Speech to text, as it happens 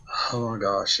Oh my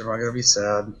gosh, am I gonna be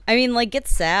sad? I mean, like,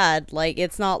 it's sad. Like,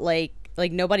 it's not like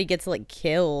nobody gets like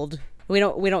killed. We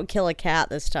don't kill a cat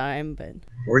this time, but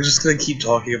We're just gonna keep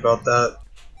talking about that.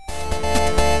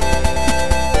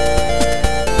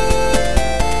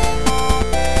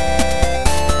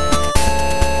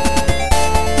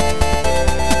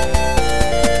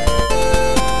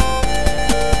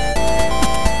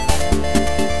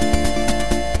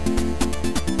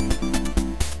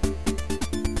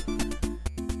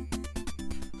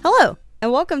 hello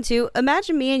and welcome to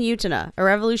Imagine Me and Utena, a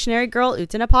Revolutionary Girl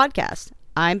Utena podcast.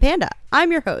 I'm Panda.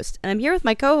 I'm your host, and I'm here with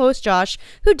my co-host Josh,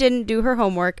 who didn't do her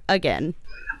homework again.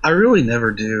 I really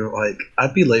never do. Like, I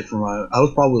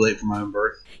was probably late for my own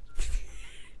birth.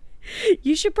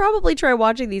 You should probably try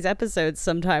watching these episodes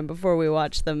sometime before we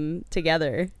watch them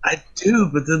together. I do,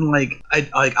 but then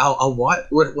I'll watch.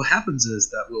 What happens is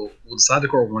that we'll decide to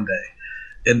record one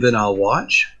day, and then I'll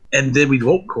watch, and then we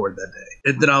won't record that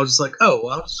day, and then I was just like, oh,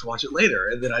 well, I'll just watch it later,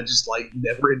 and then I just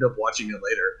never end up watching it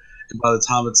later. And by the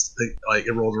time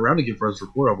it rolls around again for us to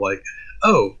record, I'm like,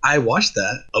 oh, I watched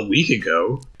that a week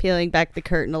ago. Peeling back the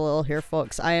curtain a little here,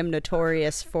 folks. I am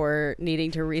notorious for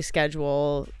needing to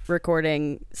reschedule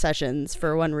recording sessions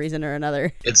for one reason or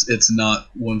another. It's not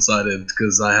one-sided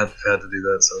because I have had to do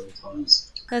that several times.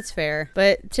 That's fair.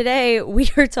 But today we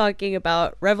are talking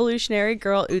about Revolutionary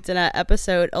Girl Utena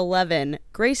episode 11,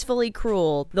 Gracefully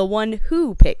Cruel, the one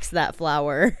who picks that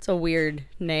flower. It's a weird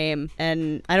name,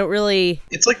 and I don't really...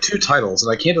 It's like two titles,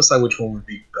 and I can't decide which one would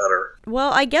be better.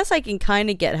 Well, I guess I can kind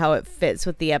of get how it fits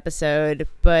with the episode,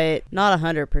 but not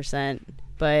 100%.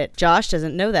 But Josh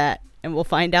doesn't know that, and we'll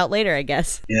find out later, I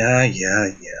guess. Yeah.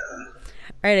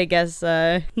 Alright, I guess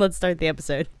let's start the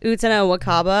episode. Utena and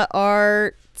Wakaba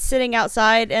are sitting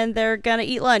outside and they're gonna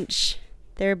eat lunch.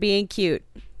 They're being cute.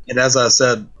 And as I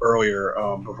said earlier,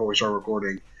 before we started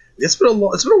recording, it's been a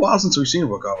while since we've seen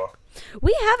Wakaba.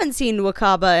 We haven't seen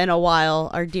Wakaba in a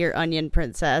while, our dear onion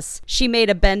princess. She made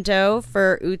a bento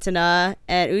for Utena,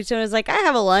 and Utena was like, I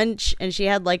have a lunch, and she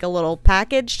had like a little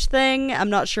packaged thing. I'm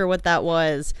not sure what that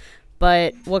was,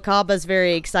 but Wakaba's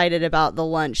very excited about the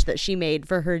lunch that she made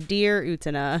for her dear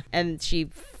Utena, and she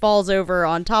falls over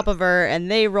on top of her, and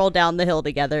they roll down the hill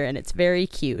together, and it's very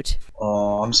cute.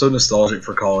 Oh, I'm so nostalgic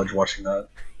for college watching that.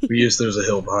 There's a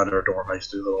hill behind our dorm. I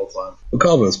used to do that all the time.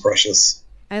 Wakaba is precious.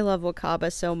 I love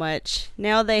Wakaba so much.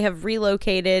 Now they have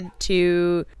relocated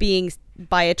to being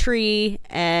by a tree,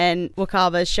 and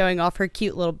Wakaba is showing off her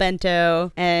cute little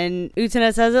bento, and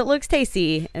Utena says it looks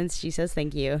tasty, and she says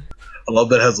thank you. I love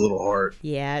that it has a little heart.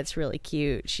 Yeah, it's really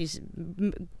cute. She's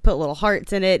put little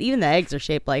hearts in it. Even the eggs are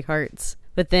shaped like hearts.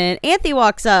 But then Anthy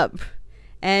walks up,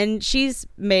 and she's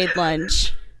made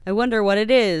lunch. I wonder what it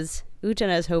is.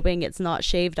 Utena is hoping it's not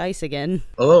shaved ice again.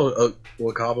 Although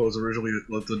Wakaba was originally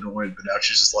looked annoyed, but now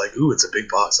she's just like, ooh, it's a big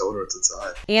box. I wonder what's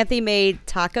inside. Anthy made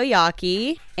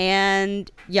takoyaki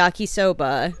and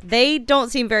yakisoba. They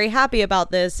don't seem very happy about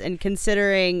this, and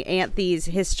considering Anthy's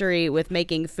history with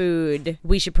making food,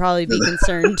 we should probably be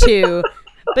concerned too.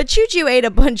 But Choo-Choo ate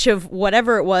a bunch of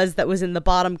whatever it was that was in the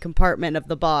bottom compartment of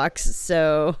the box,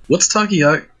 so... What's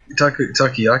takoyaki?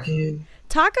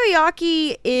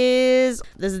 Takoyaki is...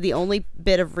 This is the only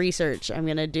bit of research I'm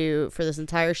going to do for this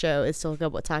entire show, is to look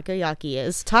up what takoyaki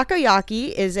is.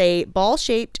 Takoyaki is a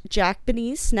ball-shaped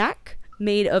Japanese snack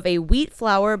made of a wheat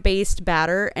flour-based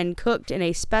batter and cooked in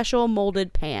a special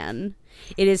molded pan.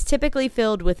 It is typically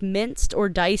filled with minced or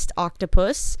diced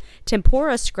octopus,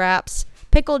 tempura scraps,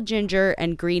 pickled ginger,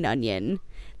 and green onion.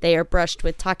 They are brushed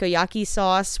with takoyaki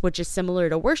sauce, which is similar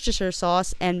to Worcestershire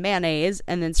sauce, and mayonnaise,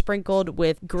 and then sprinkled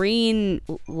with green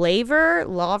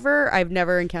laver. I've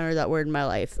never encountered that word in my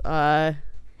life. Laver.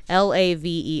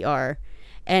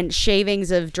 And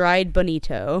shavings of dried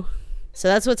bonito. So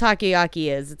that's what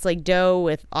takoyaki is. It's like dough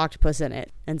with octopus in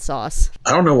it and sauce.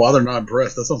 I don't know why they're not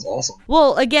impressed. That sounds awesome.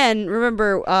 Well, again,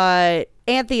 remember,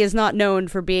 Anthy is not known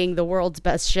for being the world's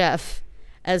best chef,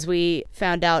 as we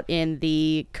found out in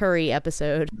the curry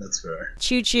episode. That's fair.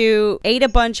 Choo-Choo ate a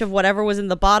bunch of whatever was in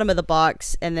the bottom of the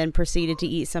box and then proceeded to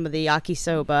eat some of the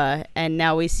yakisoba. And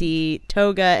now we see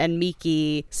Toga and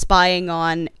Miki spying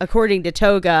on, according to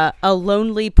Toga, a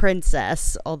lonely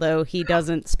princess. Although he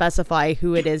doesn't specify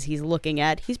who it is he's looking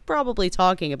at. He's probably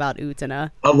talking about Utena.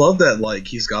 I love that,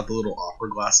 he's got the little opera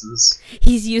glasses.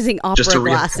 He's using opera just to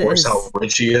glasses. reinforce how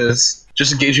rich he is.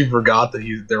 Just in case you forgot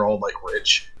that they're all,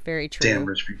 rich. Very true. Damn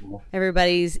rich people.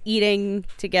 Everybody's eating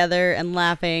together and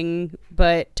laughing,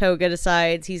 but Toga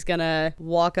decides he's gonna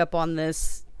walk up on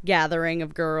this gathering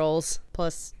of girls,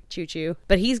 plus Choo-Choo.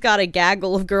 But he's got a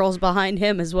gaggle of girls behind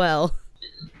him as well.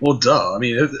 Well, duh. I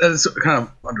mean, it's kind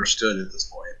of understood at this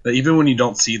point. But even when you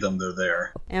don't see them, they're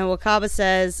there. And Wakaba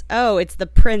says, oh, it's the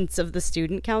prince of the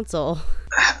student council.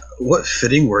 What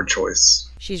fitting word choice.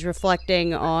 She's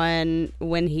reflecting on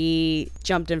when he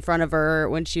jumped in front of her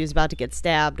when she was about to get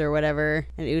stabbed or whatever.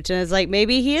 And Utena's like,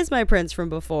 maybe he is my prince from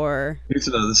before.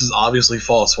 Utena, this is obviously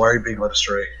false. Why are you being led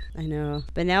astray? I know.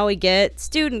 But now we get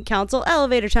student council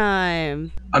elevator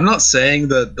time. I'm not saying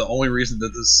that the only reason that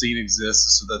this scene exists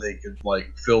is so that they could,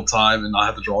 like, fill time and not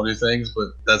have to draw new things, but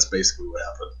that's basically what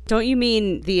happened. Don't you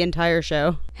mean the entire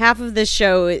show? Half of this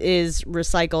show is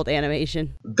recycled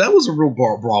animation. That was a real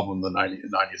problem in the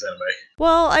 90s anime.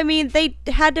 Well, I mean, they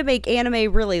had to make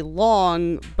anime really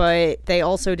long, but they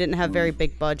also didn't have very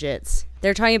big budgets.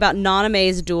 They're talking about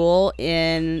Naname's duel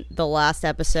in the last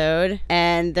episode,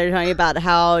 and they're talking about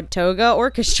how Toga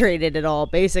orchestrated it all,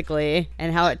 basically,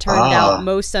 and how it turned out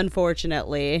most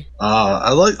unfortunately.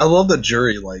 I love that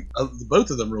Jury, like,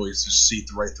 both of them really just see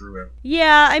right through him.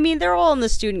 Yeah, I mean, they're all in the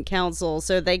student council,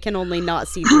 so they can only not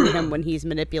see through him when he's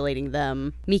manipulating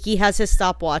them. Miki has his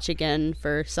stopwatch again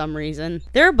for some reason.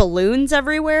 There are balloons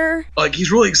everywhere. Like,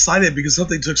 he's really excited because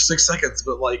something took 6 seconds,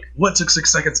 but, like, what took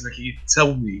 6 seconds, Miki?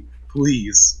 Tell me.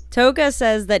 Please. Toga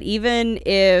says that even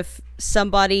if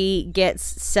somebody gets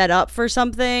set up for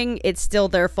something, it's still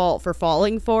their fault for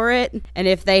falling for it. And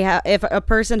if a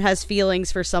person has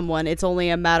feelings for someone, it's only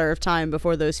a matter of time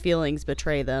before those feelings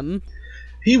betray them.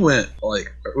 He went, like,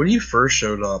 when he first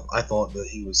showed up, I thought that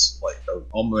he was, like,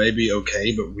 maybe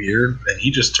okay, but weird. And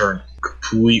he just turned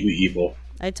completely evil.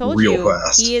 I told you,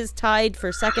 he is tied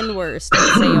for second worst at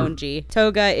Seionji.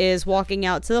 Toga is walking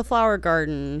out to the flower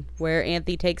garden where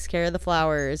Anthy takes care of the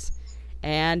flowers.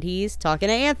 And he's talking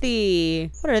to Anthy.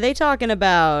 What are they talking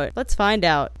about? Let's find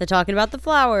out. They're talking about the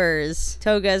flowers.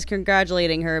 Toga is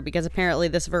congratulating her because apparently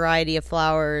this variety of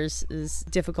flowers is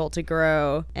difficult to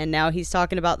grow. And now he's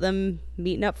talking about them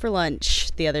meeting up for lunch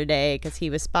the other day because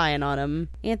he was spying on him.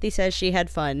 Anthy says she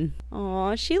had fun.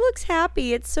 Aw, she looks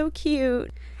happy. It's so cute.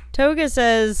 Toga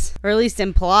says, or at least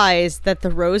implies, that the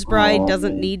Rose Bride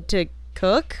doesn't need to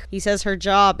cook. He says her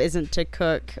job isn't to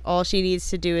cook. All she needs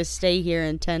to do is stay here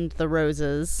and tend the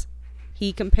roses.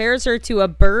 He compares her to a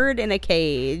bird in a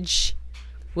cage,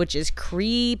 which is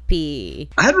creepy.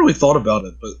 I hadn't really thought about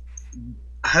it, but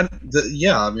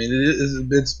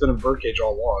it's been a birdcage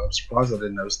all along. I'm surprised I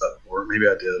didn't notice that before. Maybe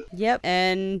I did. Yep,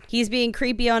 and he's being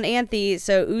creepy on Anthy,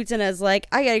 so Utena's like,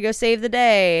 I gotta go save the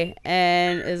day.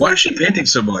 And why is she painting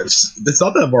so much? It's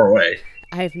not that far away.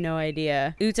 I have no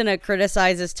idea. Utena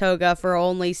criticizes Toga for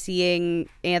only seeing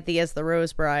Anthy as the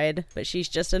Rose Bride, but she's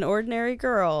just an ordinary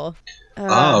girl.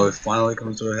 It finally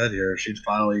comes to a head here. She's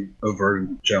finally over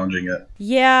and challenging it.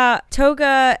 Yeah,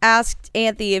 Toga asked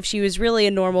Anthy if she was really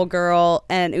a normal girl,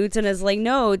 and Utena's like,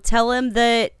 no, tell him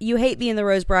that you hate being the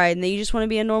Rose Bride and that you just want to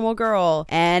be a normal girl.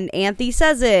 And Anthy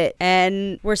says it,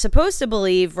 and we're supposed to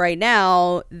believe right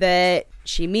now that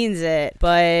she means it,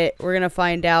 but we're gonna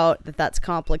find out that that's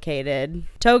complicated.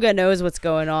 Toga knows what's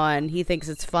going on. He thinks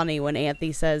it's funny when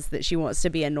Anthy says that she wants to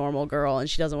be a normal girl and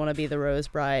she doesn't want to be the Rose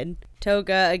Bride.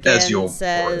 Toga again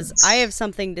says, I have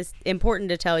something important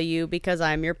to tell you because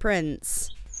I'm your prince.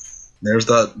 There's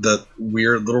that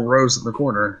weird little rose in the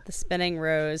corner. The spinning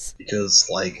rose. Because,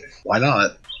 like, why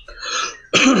not?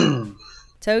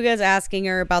 Toga's asking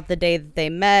her about the day that they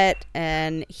met,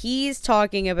 and he's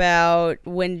talking about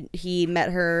when he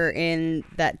met her in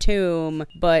that tomb,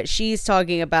 but she's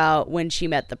talking about when she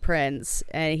met the prince.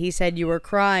 And he said, you were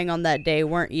crying on that day,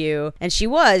 weren't you? And she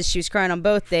was crying on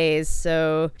both days,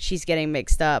 so she's getting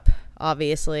mixed up,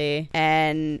 obviously.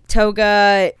 And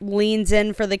Toga leans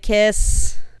in for the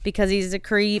kiss because he's a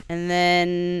creep, and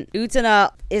then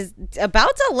Utena is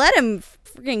about to let him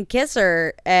freaking kiss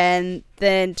her, and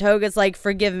then Toga's like,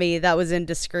 forgive me, that was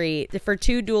indiscreet. For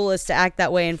two duelists to act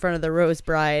that way in front of the Rose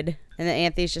Bride. And then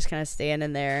Anthy's just kind of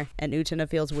standing there, and Utena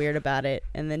feels weird about it,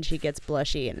 and then she gets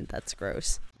blushy, and that's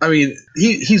gross. I mean,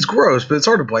 he's gross, but it's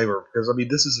hard to blame her, because, I mean,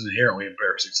 this is an inherently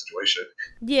embarrassing situation.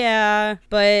 Yeah,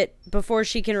 but before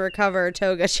she can recover,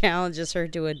 Toga challenges her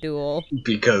to a duel.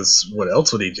 Because what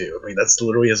else would he do? I mean, that's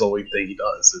literally his only thing he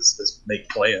does, is make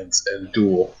plans and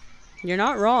duel. You're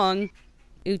not wrong.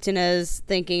 Utena's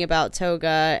thinking about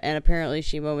Toga, and apparently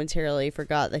she momentarily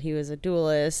forgot that he was a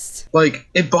duelist. Like,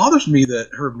 it bothers me that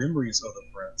her memories of the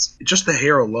prince, just the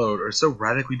hair alone, are so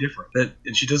radically different,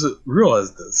 and she doesn't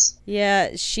realize this.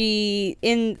 Yeah, she,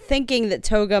 in thinking that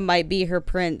Toga might be her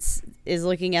prince, is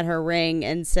looking at her ring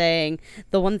and saying,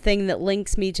 the one thing that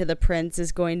links me to the prince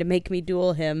is going to make me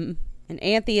duel him. And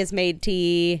Anthy has made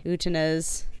tea.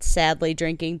 Utena's sadly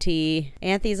drinking tea.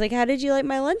 Anthy's like, how did you like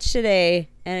my lunch today?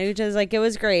 And Utena's like, it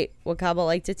was great. Wakaba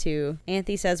liked it too.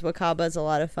 Anthy says Wakaba is a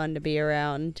lot of fun to be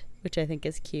around. which I think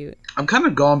is cute. I'm kind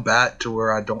of gone back to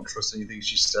where I don't trust anything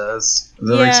she says. Does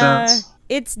that make sense?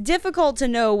 It's difficult to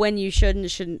know when you should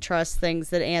and shouldn't trust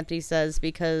things that Anthe says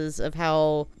because of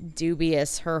how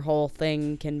dubious her whole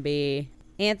thing can be.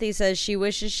 Anthe says she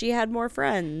wishes she had more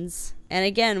friends. And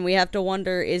again, we have to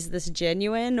wonder, is this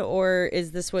genuine or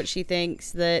is this what she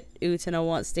thinks that Utena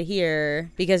wants to hear?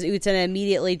 Because Utena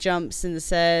immediately jumps and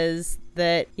says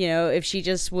that, you know, if she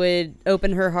just would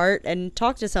open her heart and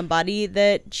talk to somebody,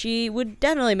 that she would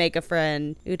definitely make a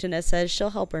friend. Utena says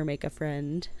she'll help her make a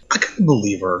friend. I couldn't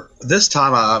believe her. This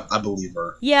time I believe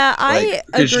her. Yeah, I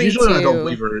agree usually too. when I don't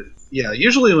believe her. Yeah,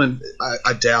 usually when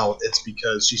I doubt, it's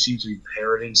because she seems to be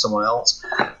parroting someone else.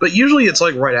 But usually it's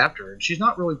like right after, and she's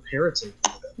not really parroting.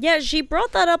 Yeah, she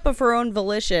brought that up of her own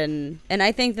volition, and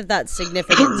I think that that's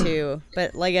significant too.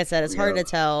 But like I said, it's hard to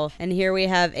tell. And here we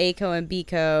have Aiko and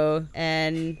Biko,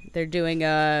 and they're doing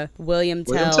a William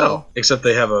Tell. Except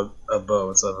they have a bow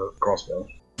instead of a crossbow.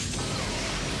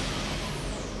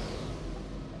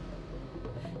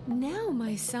 Now,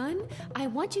 my son, I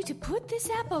want you to put this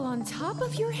apple on top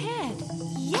of your head.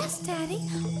 Yes, Daddy,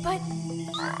 but...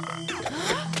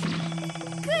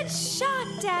 Good shot,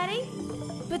 Daddy!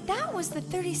 But that was the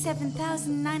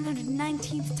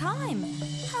 37,919th time.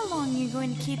 How long are you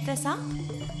going to keep this up?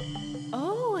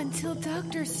 Oh, until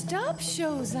Dr. Stubbs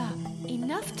shows up.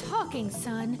 Enough talking,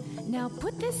 son. Now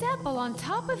put this apple on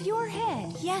top of your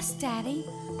head. Yes, Daddy.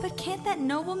 But can't that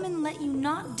nobleman let you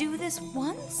not do this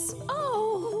once?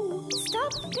 Oh,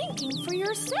 stop thinking for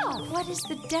yourself. What is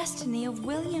the destiny of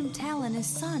William Tell and his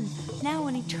son, now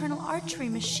an eternal archery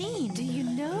machine? Do you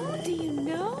know? Do you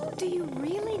know? Do you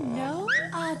really know?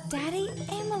 Daddy,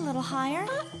 aim a little higher.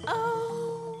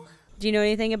 Uh-oh. Do you know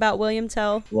anything about William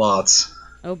Tell? Lots.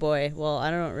 Oh boy. Well, I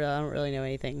don't really know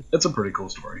anything. It's a pretty cool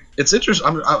story. It's interesting.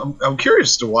 I'm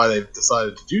curious as to why they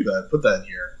decided to do that. Put that in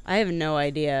here. I have no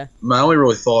idea. My only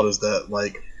really thought is that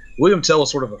like William Tell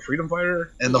is sort of a freedom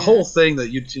fighter, and the whole thing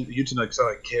that Utena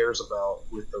kind of cares about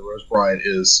with the Rose Bride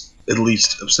is at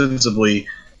least ostensibly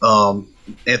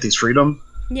Anthe's freedom.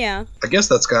 Yeah. I guess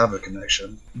that's kind of a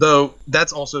connection. Though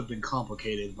that's also been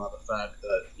complicated by the fact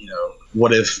that, you know,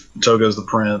 what if Toga's the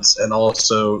prince, and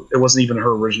also it wasn't even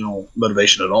her original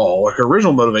motivation at all. Like her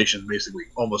original motivation is basically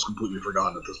almost completely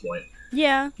forgotten at this point.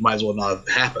 Yeah. Might as well not have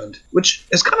happened. Which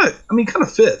is kind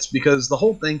of fits, because the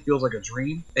whole thing feels like a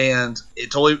dream, and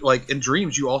it totally, like, in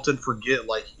dreams you often forget,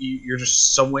 like, you're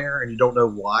just somewhere and you don't know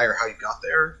why or how you got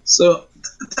there. So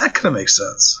that kind of makes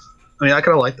sense. I mean, I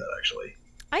kind of like that, actually.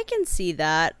 I can see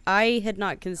that. I had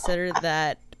not considered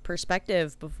that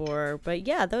perspective before, but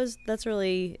yeah, that's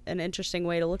really an interesting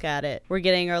way to look at it. We're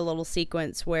getting our little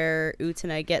sequence where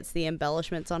Utena gets the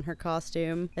embellishments on her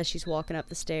costume as she's walking up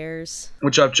the stairs,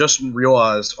 which I've just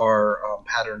realized are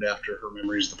patterned after her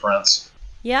memories of the prince.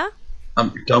 Yeah?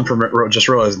 I'm dumb for just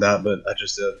realizing that, but I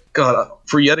just did. God,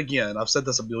 for yet again, I've said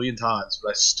this a billion times, but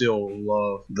I still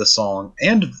love this song.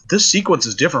 And this sequence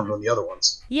is different from the other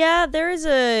ones. Yeah, there is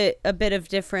a bit of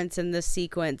difference in this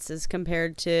sequence as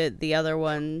compared to the other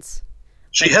ones.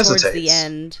 She hesitates. Towards the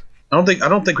end. I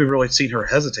don't think we've really seen her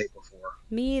hesitate before.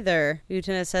 Me either.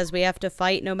 Utena says we have to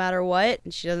fight no matter what,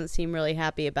 and she doesn't seem really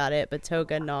happy about it, but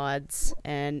Toga nods,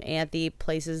 and Anthe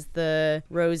places the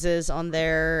roses on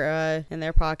their in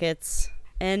their pockets,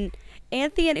 and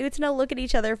Anthe and Utena look at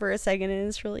each other for a second, and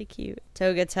it's really cute.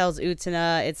 Toga tells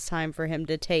Utena it's time for him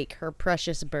to take her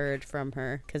precious bird from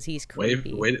her, because he's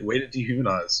creepy. Way to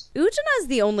dehumanize. Utena's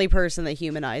the only person that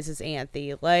humanizes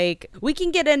Anthe. Like, we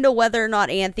can get into whether or not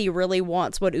Anthe really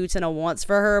wants what Utena wants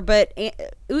for her, but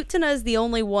Utena is the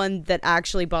only one that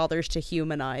actually bothers to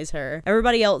humanize her.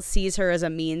 Everybody else sees her as a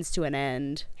means to an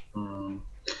end.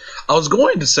 I was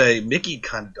going to say Mickey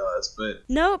kind of does, but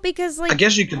no, because like I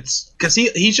guess you could, because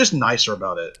he's just nicer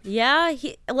about it. Yeah,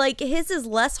 his is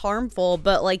less harmful,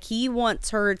 but like he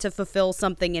wants her to fulfill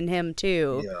something in him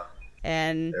too. Yeah,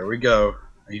 and there we go.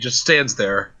 He just stands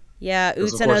there. Yeah,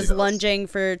 Utena's lunging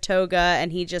for Toga,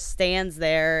 and he just stands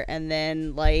there, and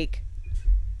then like,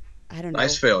 I don't know.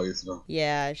 Nice fail, Utena.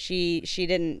 Yeah, she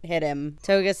didn't hit him.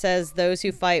 Toga says those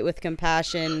who fight with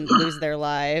compassion lose their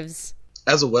lives.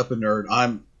 As a weapon nerd,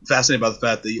 I'm fascinated by the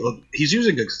fact that he's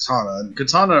using a katana. And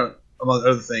katana, among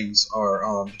other things,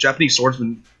 are Japanese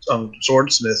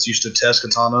swordsmiths used to test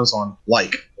katanas on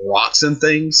like rocks and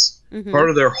things. Mm-hmm. Part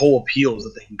of their whole appeal is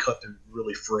that they can cut through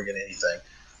really friggin' anything.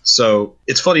 So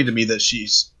it's funny to me that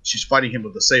she's fighting him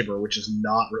with a saber, which is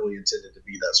not really intended to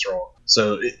be that strong.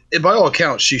 So by all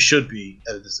accounts, she should be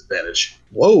at a disadvantage.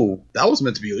 Whoa, that was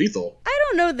meant to be lethal. I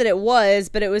don't know that it was,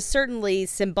 but it was certainly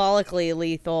symbolically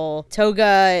lethal.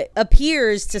 Toga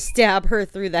appears to stab her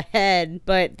through the head,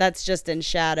 but that's just in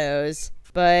shadows.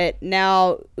 But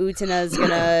now Utena's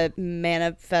gonna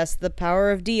manifest the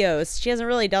power of Dios. She hasn't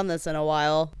really done this in a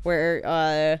while,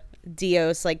 where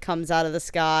Dios like comes out of the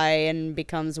sky and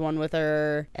becomes one with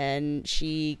her, and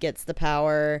she gets the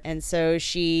power. And so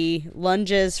she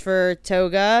lunges for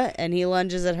Toga, and he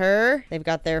lunges at her. They've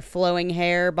got their flowing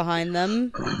hair behind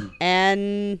them,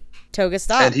 and Toga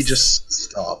stops. And he just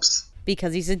stops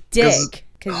because he's a dick,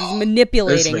 because he's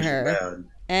manipulating this makes me her. mad.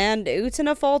 And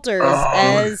Utena falters,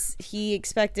 as he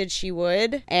expected she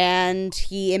would, and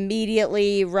he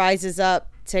immediately rises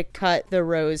up to cut the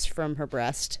rose from her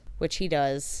breast, which he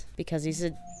does, because he's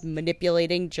a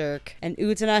manipulating jerk. And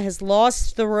Utena has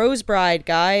lost the Rose Bride,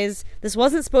 guys. This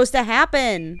wasn't supposed to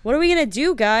happen. What are we gonna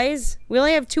do, guys? We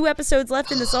only have 2 episodes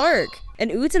left in this arc,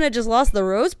 and Utena just lost the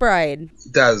Rose Bride.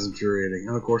 That is infuriating.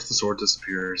 And of course the sword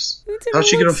disappears. Utena How's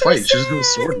she gonna looks so fight? She doesn't have a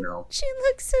sad. sword now. She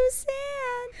looks so sad.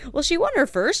 Well, she won her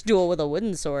first duel with a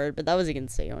wooden sword, but that was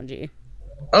against Seonji.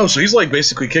 Oh, so he's like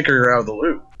basically kicking her out of the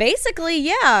loop. Basically,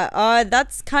 yeah.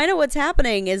 That's kind of what's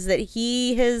happening, is that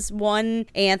he has won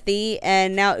Anthe,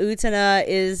 and now Utena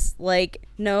is like,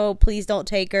 no, please don't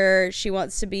take her. She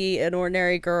wants to be an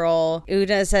ordinary girl.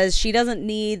 Utena says she doesn't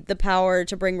need the power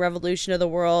to bring revolution to the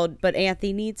world, but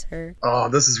Anthe needs her. Oh,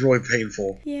 this is really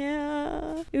painful.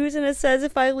 Yeah. Utena says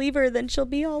if I leave her, then she'll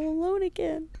be all alone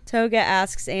again. Toga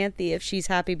asks Anthe if she's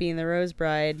happy being the Rose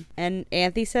Bride, and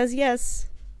Anthe says yes,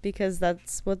 because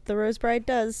that's what the Rose Bride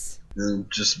does.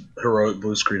 And just heroic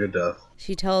blue screen of death.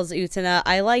 She tells Utena,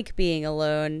 I like being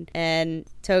alone. And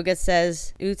Toga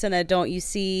says, Utena, don't you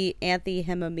see Anthe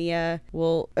Himamiya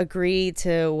will agree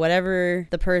to whatever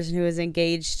the person who is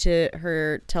engaged to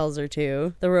her tells her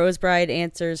to. The Rose Bride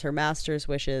answers her master's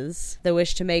wishes. The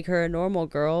wish to make her a normal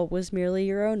girl was merely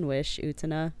your own wish,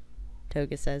 Utena,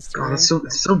 Toga says to her. It's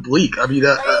so bleak. I mean,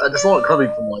 I saw it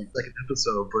coming from like second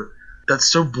episode, but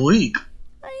that's so bleak.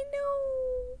 I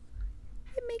know.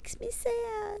 It makes me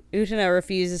sad. Utena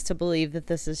refuses to believe that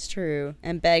this is true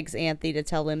and begs Anthe to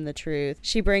tell him the truth.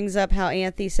 She brings up how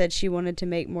Anthe said she wanted to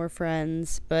make more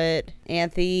friends, but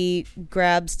Anthe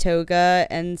grabs Toga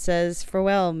and says,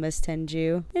 farewell, Miss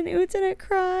Tenju. And Utena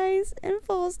cries and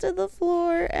falls to the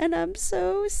floor, and I'm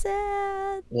so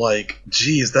sad. Like,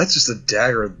 geez, that's just a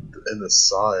dagger in the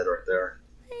side right there.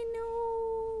 I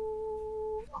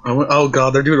know. Oh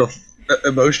god, they're doing a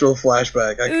emotional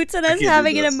flashback. Utena's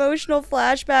having an emotional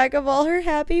flashback of all her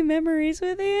happy memories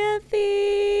with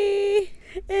Anthe.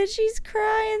 And she's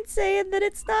crying, saying that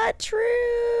it's not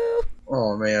true.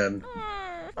 Oh man.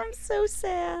 I'm so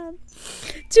sad.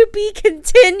 To be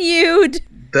continued.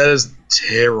 That is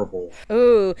terrible.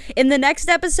 Ooh. In the next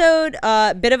episode,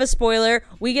 bit of a spoiler,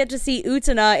 we get to see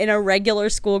Utena in a regular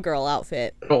schoolgirl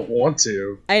outfit. I don't want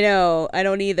to. I know. I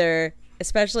don't either.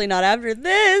 Especially not after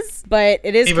this, but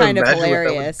it is kind of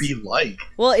hilarious. What that would be like.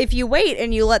 Well, if you wait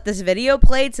and you let this video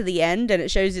play to the end and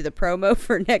it shows you the promo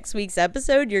for next week's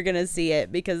episode, you're gonna see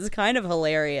it because it's kind of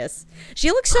hilarious. She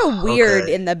looks so weird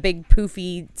in the big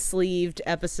poofy sleeved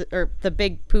episode, or the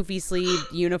big poofy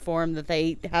sleeved uniform that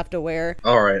they have to wear.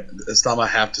 All right, this time I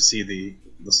have to see the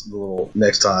little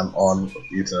next time on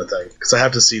Utena thing because I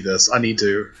have to see this. I need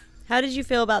to. How did you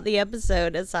feel about the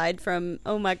episode, aside from,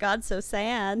 oh my god, so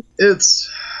sad?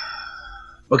 It's...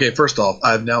 Okay, first off,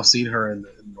 I've now seen her in the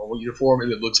normal uniform,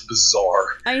 and it looks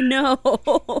bizarre. I know.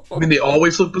 I mean, they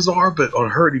always look bizarre, but on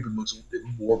her it even looks a bit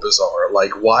more bizarre.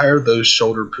 Like, why are those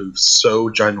shoulder poofs so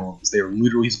ginormous? They are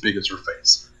literally as big as her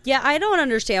face. Yeah, I don't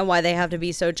understand why they have to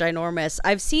be so ginormous.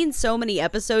 I've seen so many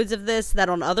episodes of this that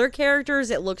on other characters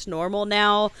it looks normal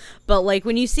now, but like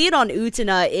when you see it on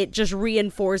Utena, it just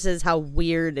reinforces how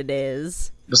weird it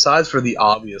is. Besides for the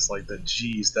obvious, like the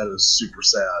geez, that is super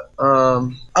sad.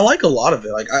 I like a lot of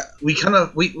it. Like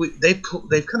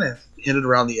they've kind of hinted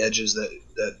around the edges that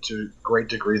to a great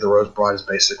degree the Rose Bride is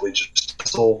basically just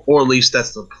soul, or at least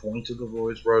that's the point of the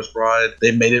Rose Bride.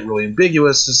 They made it really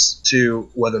ambiguous as to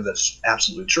whether that's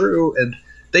absolutely true, and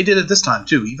they did it this time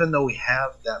too. Even though we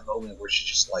have that moment where she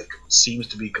just like seems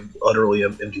to be utterly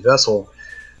an empty vessel,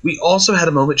 we also had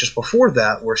a moment just before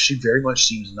that where she very much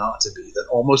seems not to be. That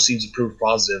almost seems to prove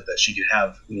positive that she could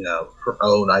have, her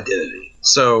own identity.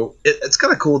 So it's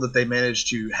kind of cool that they managed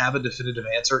to have a definitive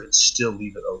answer and still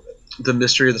leave it open. The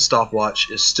mystery of the stopwatch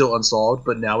is still unsolved,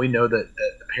 but now we know that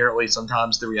apparently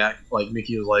sometimes they react, like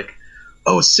Mickey was like,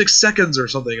 oh, it's 6 seconds or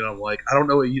something, and I'm like, I don't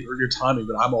know what your timing,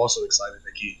 but I'm also excited,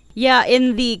 Mickey. Yeah,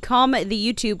 in the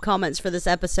YouTube comments for this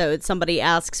episode, somebody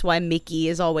asks why Mickey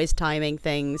is always timing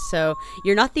things, so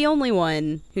you're not the only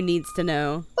one who needs to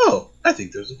know. Oh, I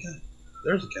think there's a cat.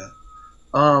 There's a cat.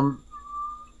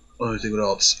 Let me think what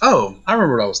else. Oh, I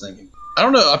remember what I was thinking. I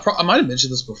don't know. I might have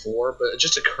mentioned this before, but it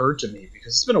just occurred to me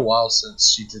because it's been a while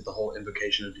since she did the whole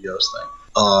Invocation of Dios thing.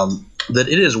 That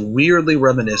it is weirdly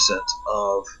reminiscent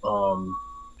of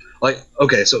like,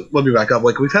 okay, so let me back up.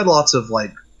 Like, we've had lots of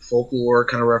like folklore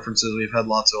kind of references. We've had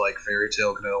lots of like fairy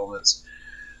tale kind of elements.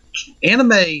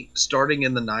 Anime starting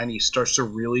in the 90s starts to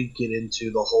really get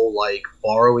into the whole like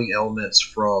borrowing elements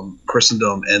from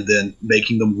Christendom and then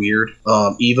making them weird.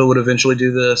 Eva would eventually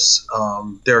do this.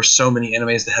 There are so many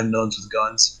animes that have nuns with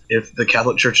guns. If the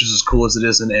Catholic Church is as cool as it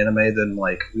is in anime, then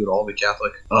like we would all be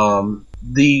Catholic.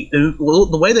 The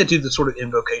way they do the sort of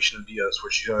invocation of Dios,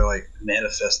 which you like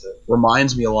manifest it,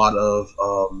 reminds me a lot of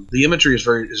the imagery is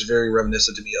very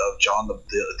reminiscent to me of John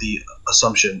the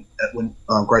Assumption when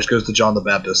Christ goes to John the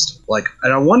Baptist. Like,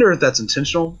 and I wonder if that's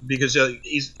intentional because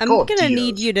he's. I'm gonna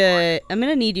need you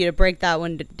to break that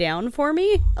one down for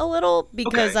me a little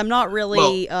because I'm not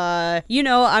really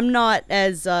I'm not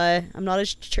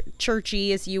as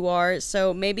churchy as you are,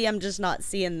 so maybe I'm just not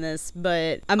seeing this,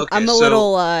 but I'm a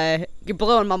little you're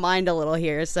blowing my mind a little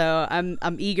here, so I'm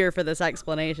eager for this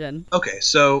explanation. Okay,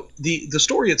 so the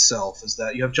story itself is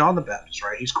that you have John the Baptist,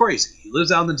 right? He's crazy. He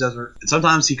lives out in the desert, and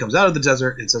sometimes he comes out of the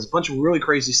desert and says a bunch of really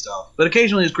crazy stuff, but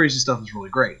occasionally his crazy stuff is really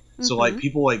great. Mm-hmm. So like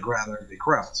people like gather in big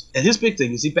crowds, and his big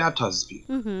thing is he baptizes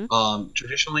people. Mm-hmm.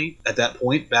 Traditionally, at that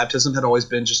point, baptism had always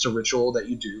been just a ritual that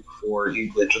you do before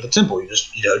you enter the temple. You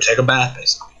just take a bath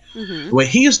basically. Mm-hmm. The way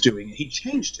he is doing it, he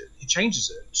changed it. He changes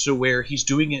it to where he's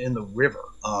doing it in the river,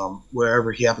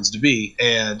 wherever he happens to be,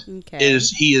 and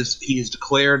he is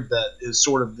declared that is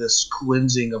sort of this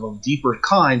cleansing of a deeper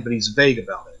kind, but he's vague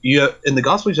about it. In the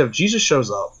Gospels, you have Jesus shows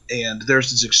up, and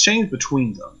there's this exchange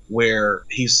between them where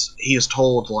he is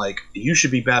told like, you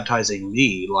should be baptizing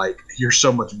me, like you're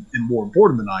so much more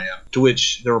important than I am. To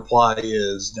which the reply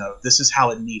is, no, this is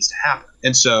how it needs to happen.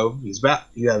 And so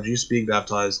you have Jesus being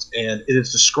baptized, and it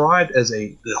is described as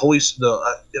I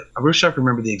wish I could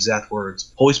remember the exact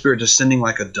words. Holy Spirit descending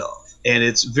like a dove, and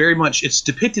it's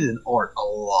depicted in art a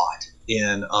lot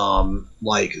in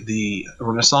like the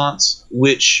Renaissance,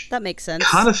 which that makes sense.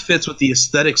 Kind of fits with the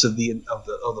aesthetics of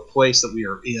the place that we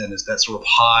are in. Is that sort of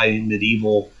high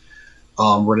medieval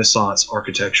Renaissance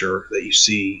architecture that you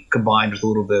see combined with a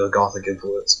little bit of Gothic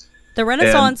influence. The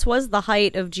Renaissance was the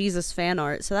height of Jesus fan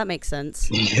art, so that makes sense.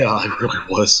 Yeah, it really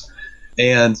was.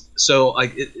 And so,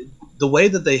 like, the way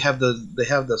that they have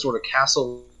the sort of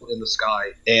castle in the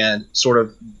sky, and sort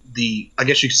of I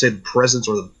guess you could say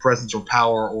the presence or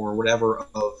power or whatever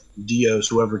of Dios,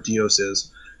 whoever Dios is.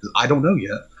 I don't know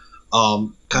yet.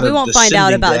 We won't find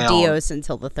out about Dios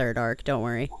until the third arc. Don't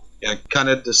worry. Yeah, kind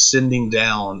of descending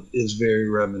down is very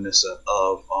reminiscent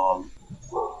of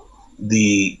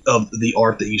the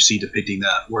art that you see depicting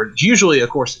that, where usually, of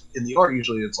course, in the art,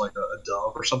 usually it's like a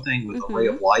dove or something with a ray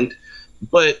of light,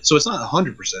 but so it's not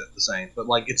 100% the same, but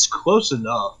like it's close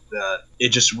enough that it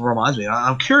just reminds me.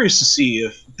 I'm curious to see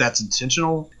if that's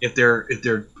intentional, if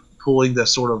they're pulling the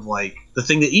sort of like the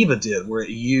thing that Eva did, where it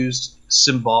used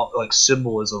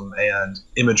symbolism and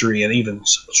imagery and even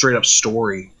straight up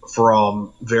story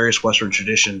from various Western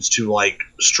traditions to like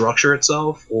structure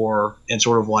itself, and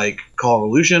sort of like call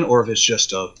illusion, or if it's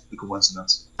just a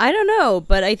coincidence. I don't know,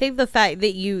 but I think the fact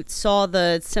that you saw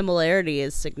the similarity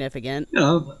is significant.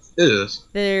 Yeah, it is.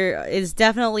 There is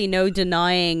definitely no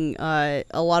denying a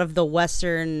lot of the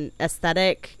Western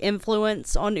aesthetic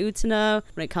influence on Utena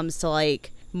when it comes to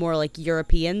like more like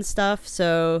European stuff.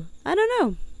 So I don't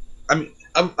know. I mean,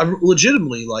 I'm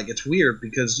legitimately like, it's weird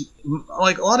because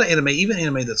like a lot of anime, even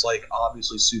anime that's like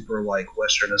obviously super like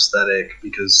Western aesthetic,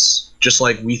 because just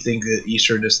like we think that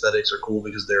Eastern aesthetics are cool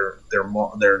because they're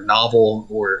novel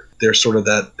or they're sort of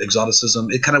that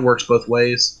exoticism. It kind of works both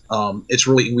ways. It's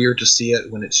really weird to see it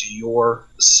when it's your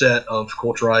set of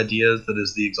cultural ideas that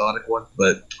is the exotic one.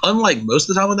 But unlike most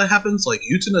of the time when that happens, like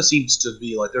Utena seems to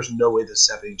be like, there's no way this is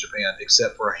happening in Japan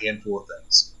except for a handful of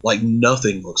things. Like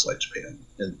nothing looks like Japan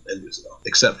in Utena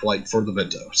except for like for the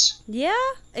Ventos. Yeah,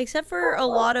 except for a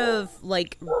lot of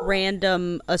like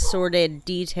random assorted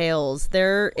details.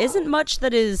 There isn't much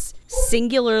that is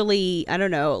singularly, I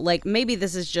don't know, like maybe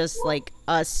this is just like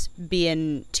us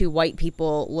being two white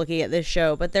people looking at this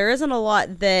show, but there isn't a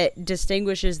lot that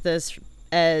distinguishes this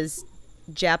as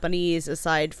Japanese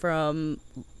aside from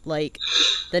like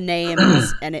the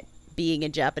names and it being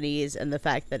in Japanese and the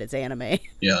fact that it's anime.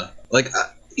 Yeah, like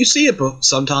you see it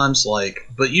sometimes, like,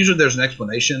 but usually there's an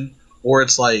explanation, or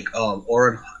it's like or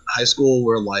in high school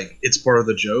where like it's part of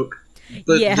the joke.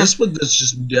 But this one, that's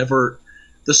just never.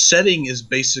 The setting is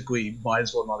basically might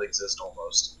as well not exist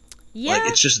almost. Yeah.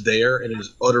 Like, it's just there and it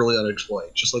is utterly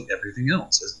unexplained, just like everything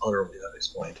else is utterly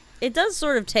unexplained. It does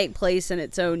sort of take place in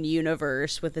its own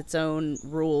universe with its own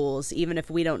rules, even if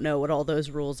we don't know what all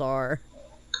those rules are.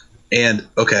 And,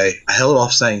 okay, I held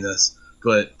off saying this,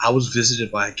 but I was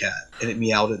visited by a cat, and it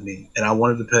meowed at me, and I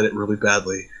wanted to pet it really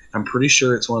badly. I'm pretty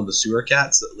sure it's one of the sewer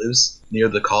cats that lives near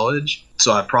the college,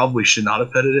 so I probably should not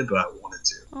have petted it, but I wanted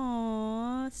to.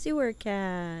 Aww, sewer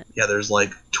cat. Yeah, there's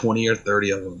like 20 or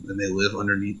 30 of them, and they live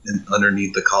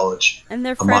underneath the college. And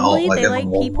they're On my friendly? alt, They I'm like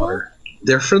on people? Walmart.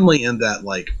 They're friendly in that,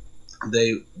 like,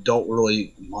 they don't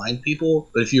really mind people,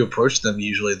 but if you approach them,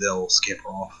 usually they'll scamper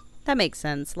off. That makes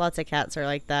sense. Lots of cats are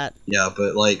like that. Yeah,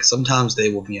 but, like, sometimes they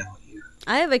will meow at you.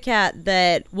 I have a cat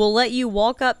that will let you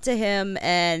walk up to him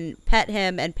and pet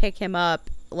him and pick him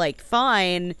up, like,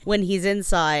 fine when he's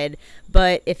inside.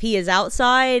 But if he is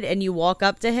outside and you walk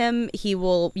up to him, he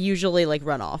will usually, like,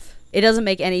 run off. It doesn't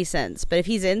make any sense. But if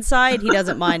he's inside, he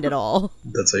doesn't mind at all.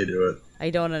 That's how you do it.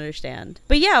 I don't understand.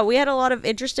 But yeah, we had a lot of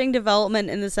interesting development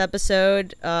in this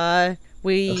episode. That's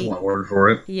one word for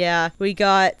it. Yeah, we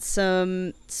got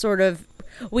some sort of...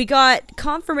 We got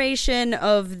confirmation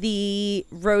of the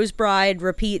Rose Bride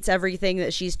repeats everything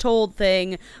that she's told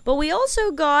thing, but we also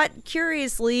got,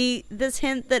 curiously, this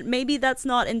hint that maybe that's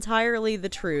not entirely the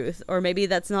truth, or maybe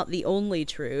that's not the only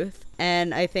truth.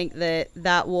 And I think that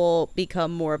that will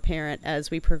become more apparent as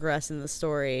we progress in the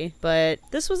story. But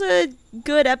this was a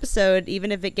good episode,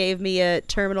 even if it gave me a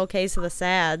terminal case of the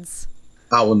SADS.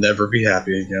 I will never be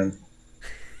happy again.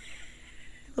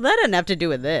 Well, that doesn't have to do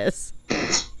with this.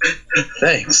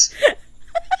 Thanks.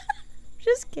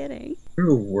 Just kidding. You're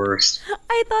the worst.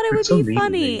 I thought it You're would so be mean to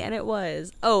funny, me. and it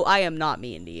was. Oh, I am not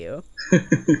mean to you.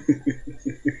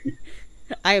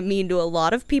 I am mean to a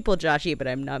lot of people, Joshy, but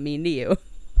I'm not mean to you.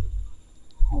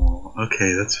 Oh,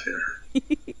 okay, that's fair.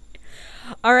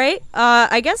 All right.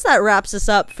 I guess that wraps us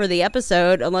up for the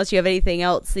episode, unless you have anything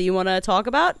else that you want to talk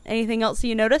about. Anything else that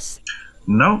you notice?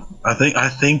 No, I think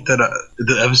that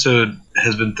the episode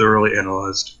has been thoroughly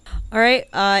analyzed. All right.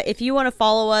 If you want to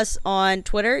follow us on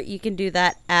Twitter, you can do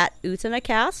that at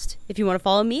UtanaCast. If you want to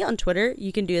follow me on Twitter,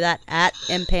 you can do that at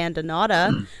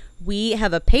MPandanata. We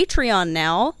have a Patreon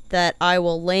now that I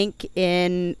will link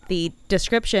in the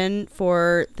description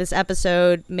for this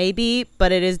episode, maybe,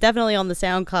 but it is definitely on the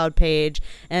SoundCloud page,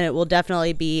 and it will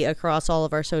definitely be across all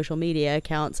of our social media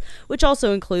accounts, which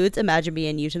also includes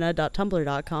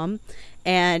imaginemeandutana.tumblr.com.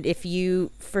 And if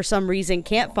you, for some reason,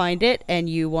 can't find it and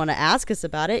you want to ask us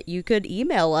about it, you could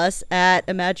email us at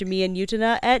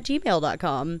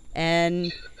imaginemeandutana@gmail.com.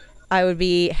 And I would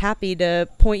be happy to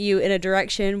point you in a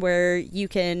direction where you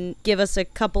can give us a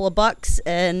couple of bucks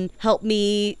and help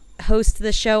me host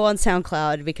the show on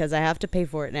SoundCloud, because I have to pay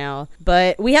for it now.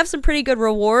 But we have some pretty good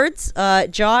rewards.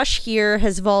 Josh here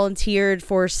has volunteered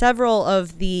for several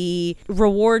of the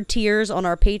reward tiers on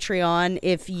our Patreon.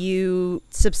 If you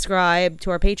subscribe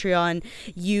to our Patreon,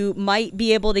 you might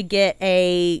be able to get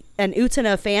an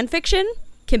Utana fanfiction.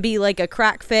 Can be like a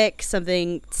crack fic,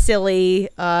 something silly,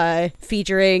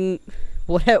 featuring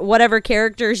whatever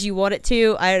characters you want it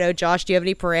to. I don't know, Josh, do you have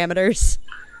any parameters?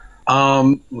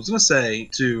 I was gonna say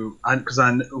because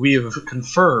we have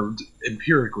confirmed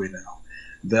empirically now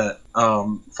that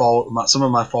some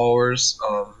of my followers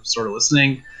started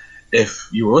listening. If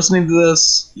you were listening to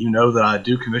this, you know that I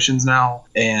do commissions now,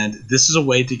 and this is a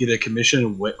way to get a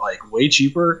commission way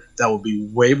cheaper. That will be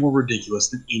way more ridiculous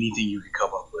than anything you could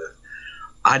come up with.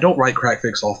 I don't write crack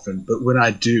fics often, but when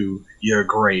I do, you're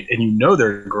great, and you know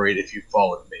they're great if you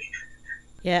followed me.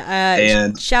 Yeah,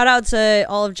 and shout out to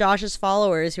all of Josh's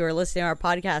followers who are listening to our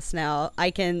podcast now. I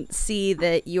can see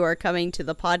that you are coming to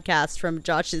the podcast from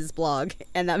Josh's blog,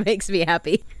 and that makes me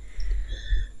happy.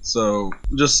 So,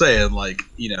 just saying,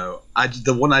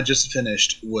 the one I just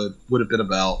finished would have been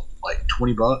about like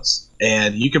 $20,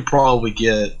 and you could probably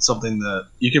get something that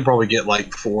you could probably get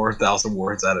like 4,000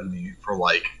 words out of me for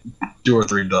like $2 or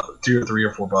 $3 or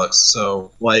 $4.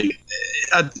 So, I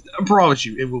promise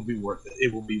you, it will be worth it.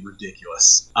 It will be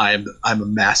ridiculous. I'm a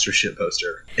master shit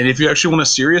poster, and if you actually want a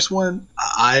serious one,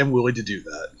 I am willing to do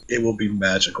that. It will be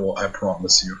magical. I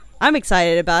promise you. I'm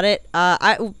excited about it.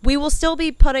 We will still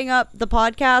be putting up the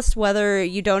podcast whether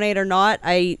you donate or not.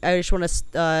 I just want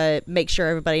to make sure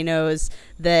everybody knows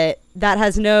that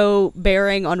has no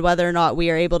bearing on whether or not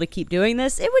we are able to keep doing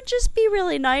this. It would just be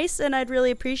really nice, and I'd really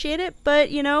appreciate it.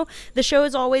 But, the show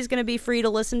is always going to be free to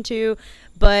listen to.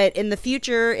 But in the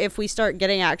future, if we start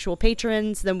getting actual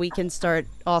patrons, then we can start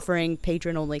offering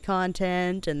patron-only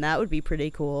content, and that would be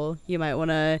pretty cool. You might want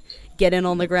to get in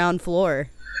on the ground floor.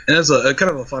 And as a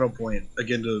kind of a final point,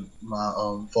 again, to my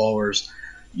followers,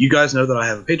 You guys know that I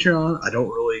have a Patreon. I don't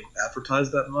really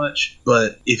advertise that much,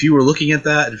 but if you were looking at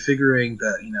that and figuring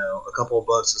that, you know, a couple of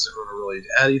bucks isn't going to really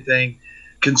add anything,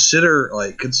 consider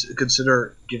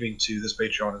giving to this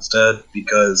Patreon instead,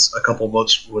 because a couple of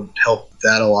bucks would help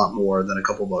that a lot more than a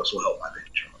couple of bucks will help my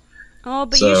Patreon. Oh,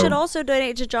 but you should also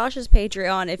donate to Josh's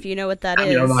Patreon if you know what that is. I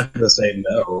mean, I'm not going to say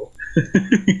no.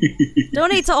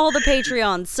 Donate to all the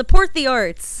Patreons. Support the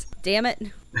arts. Damn it.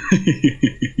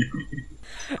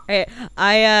 Alright,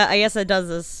 I guess that does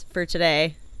this for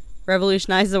today.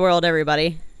 Revolutionize the world,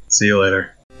 everybody. See you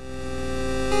later.